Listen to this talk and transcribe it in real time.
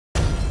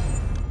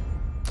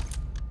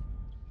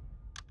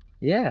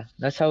Yeah,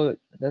 that's how it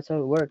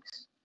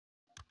works.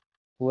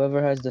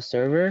 Whoever has the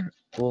server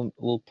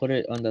will put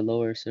it on the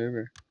lower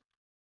server.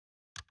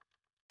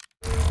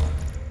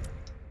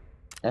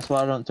 That's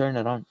why I don't turn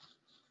it on.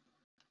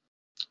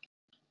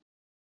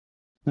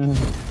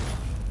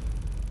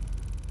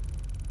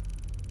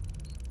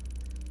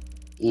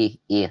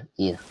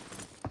 Yeah.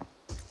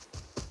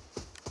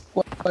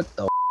 What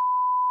the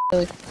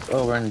f?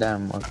 Oh, we're in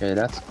dam. Okay,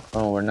 that's.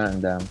 Oh, we're not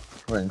in dam.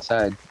 We're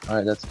inside.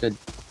 Alright, that's good.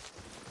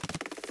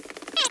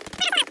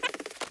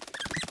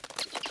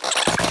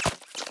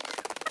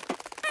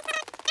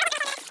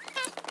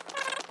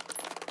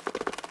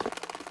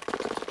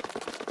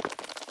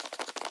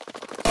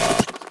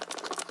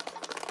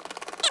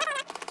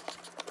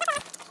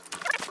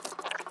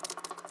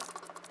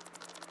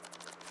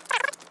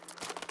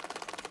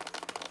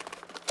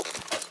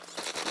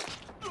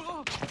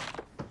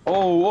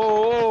 Oh,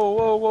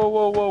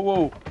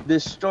 whoa.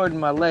 Destroyed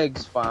my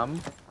legs, fam.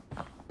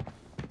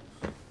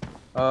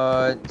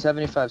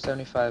 75.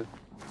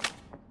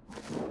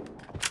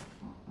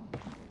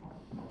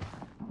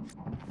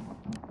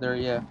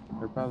 They're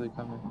probably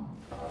coming.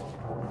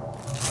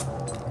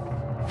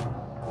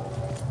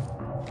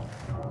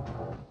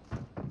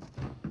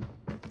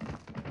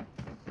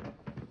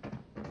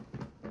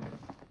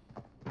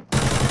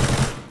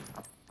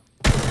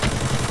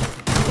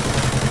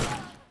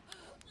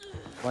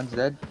 One's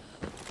dead.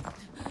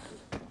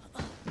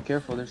 Be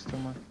careful, there's two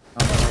more.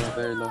 I'm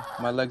very low.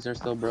 My legs are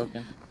still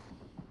broken.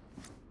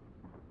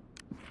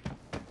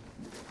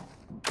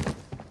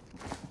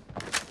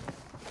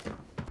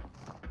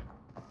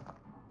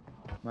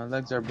 My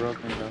legs are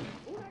broken, though.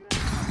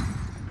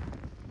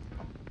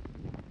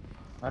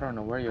 I don't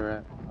know where you're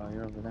at. Oh,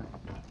 you're over there.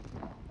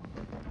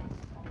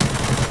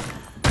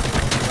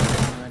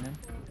 Right in.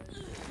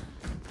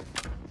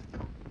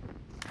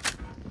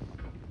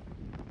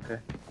 Okay.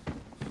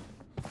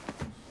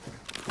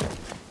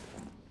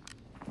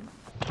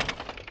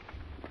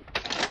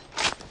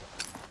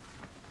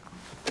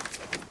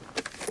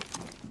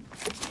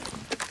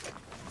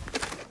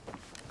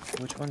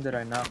 Which one did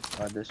I knock?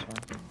 This one.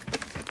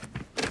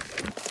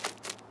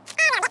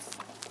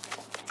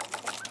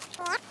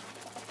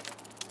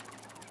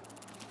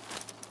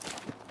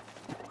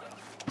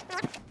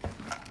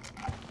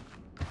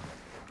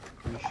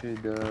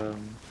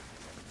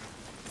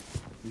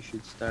 You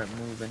should start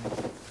moving.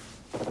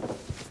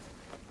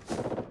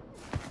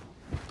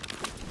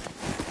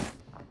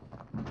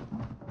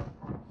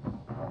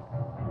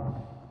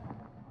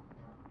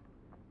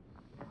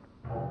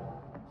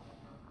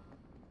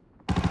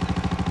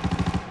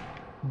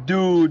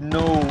 Dude,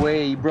 no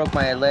way, he broke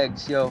my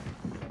legs, yo.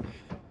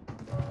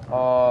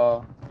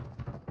 Oh,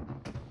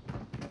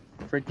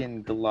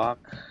 freaking Glock.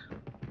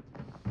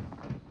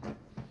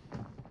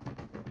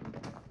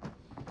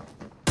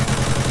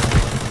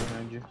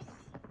 Behind you.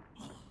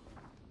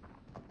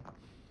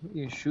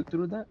 You can shoot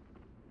through that?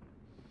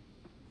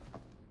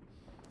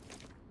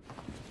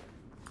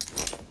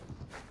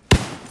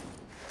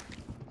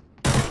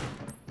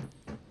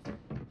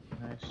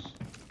 Nice.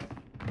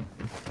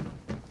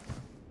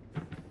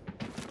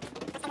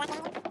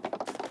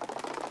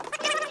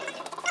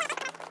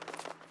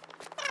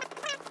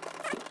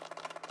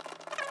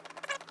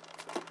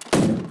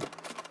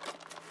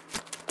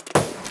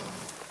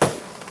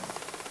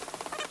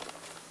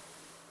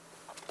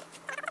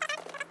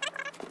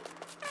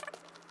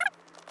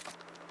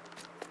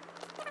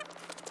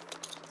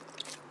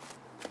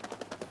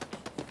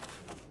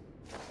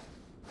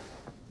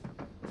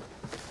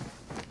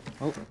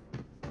 Oh.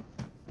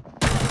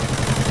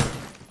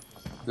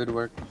 Good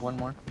work. One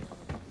more.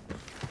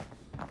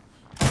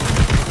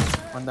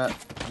 On that.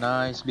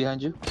 Nice.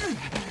 Behind you.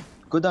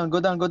 Go down,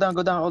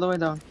 all the way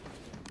down.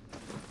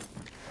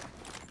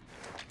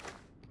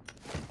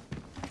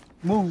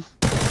 Move.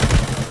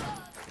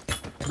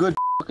 Good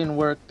fucking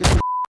work.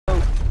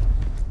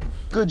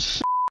 Good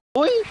shit,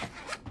 boy.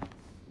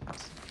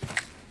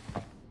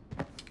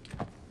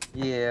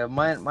 Yeah,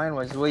 mine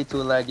was way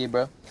too laggy,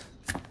 bro.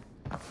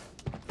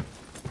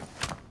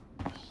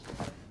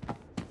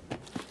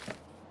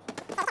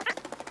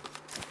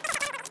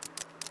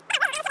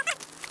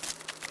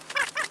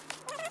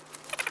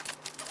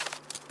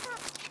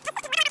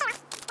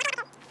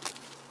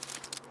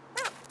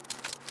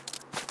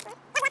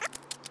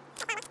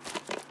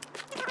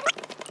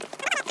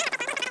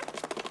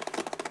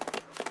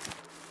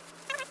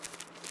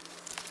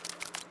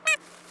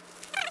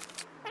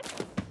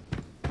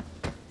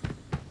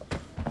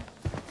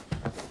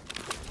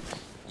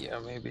 Yeah,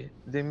 maybe.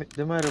 They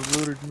might have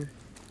looted me.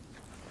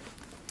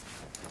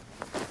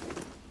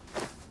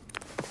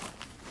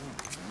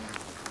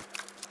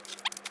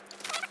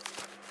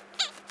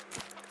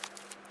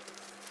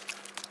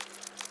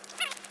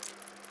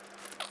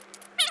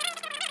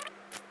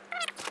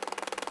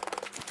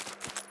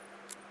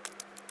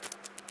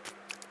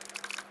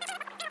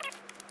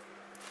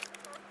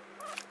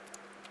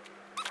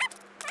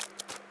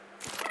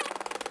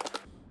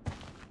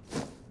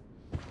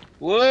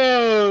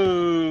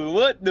 Whoa!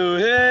 What the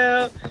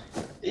hell?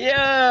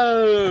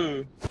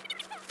 Yo!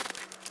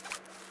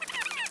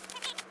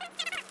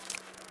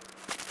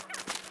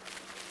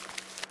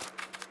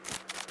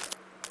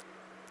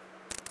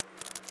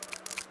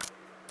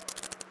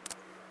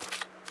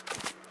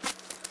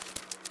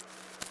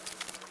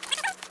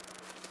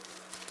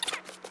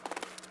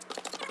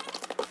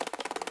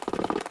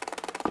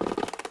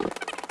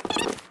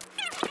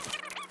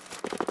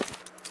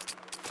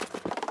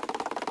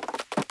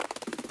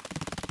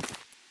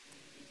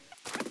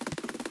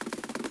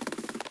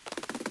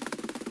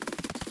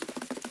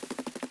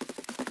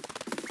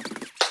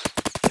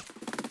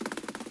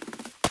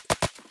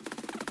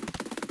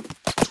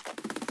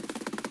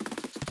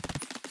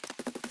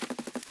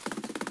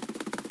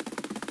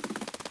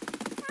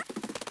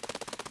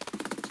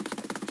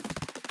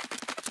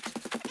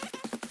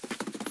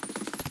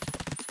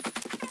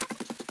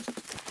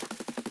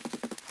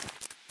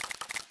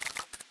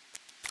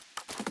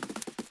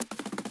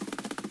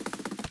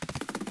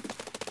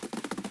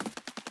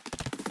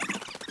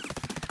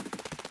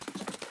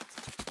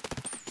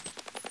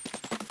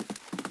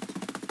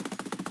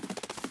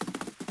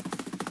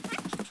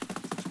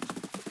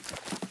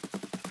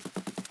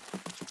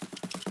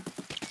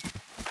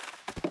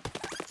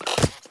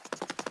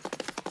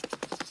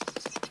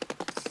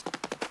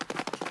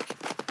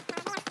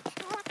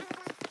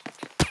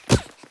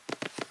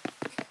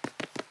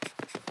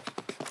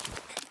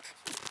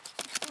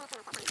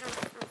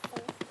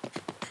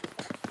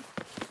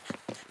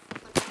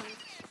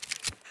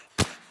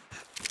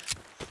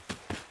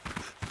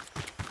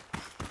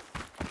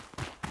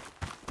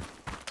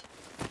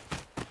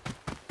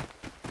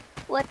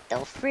 What the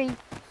freak?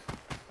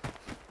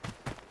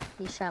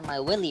 He shot my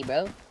willy,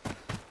 bro.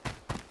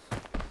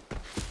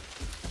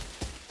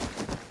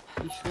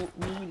 He shot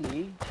me,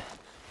 Willie.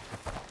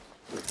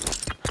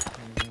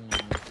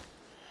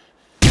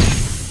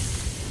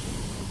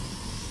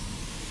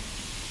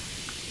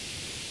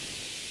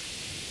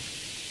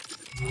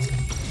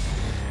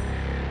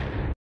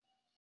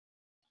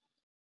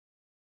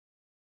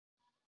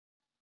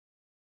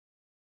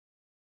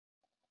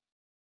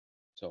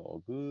 It's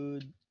all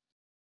good.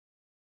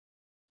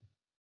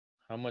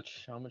 How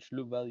much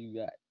loot value you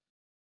got?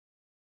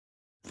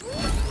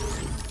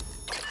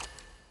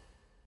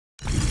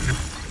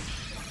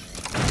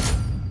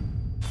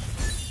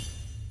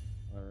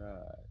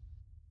 Alright.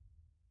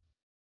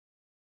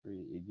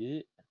 Pretty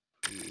good.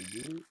 Pretty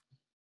good.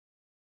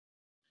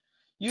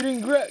 You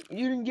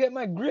didn't get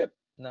my grip.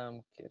 No,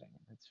 I'm kidding.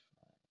 It's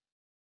fine.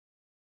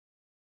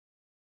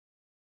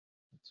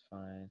 It's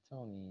fine. It's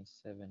only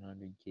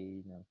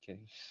 700k. No, I'm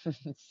kidding.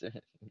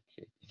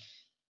 700k.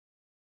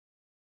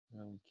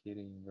 I'm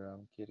kidding, bro.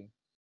 I'm kidding.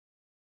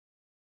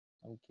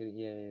 I'm kidding.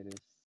 Yeah, it is.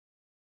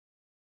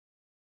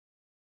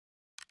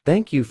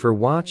 Thank you for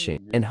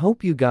watching and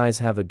hope you guys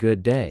have a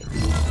good day.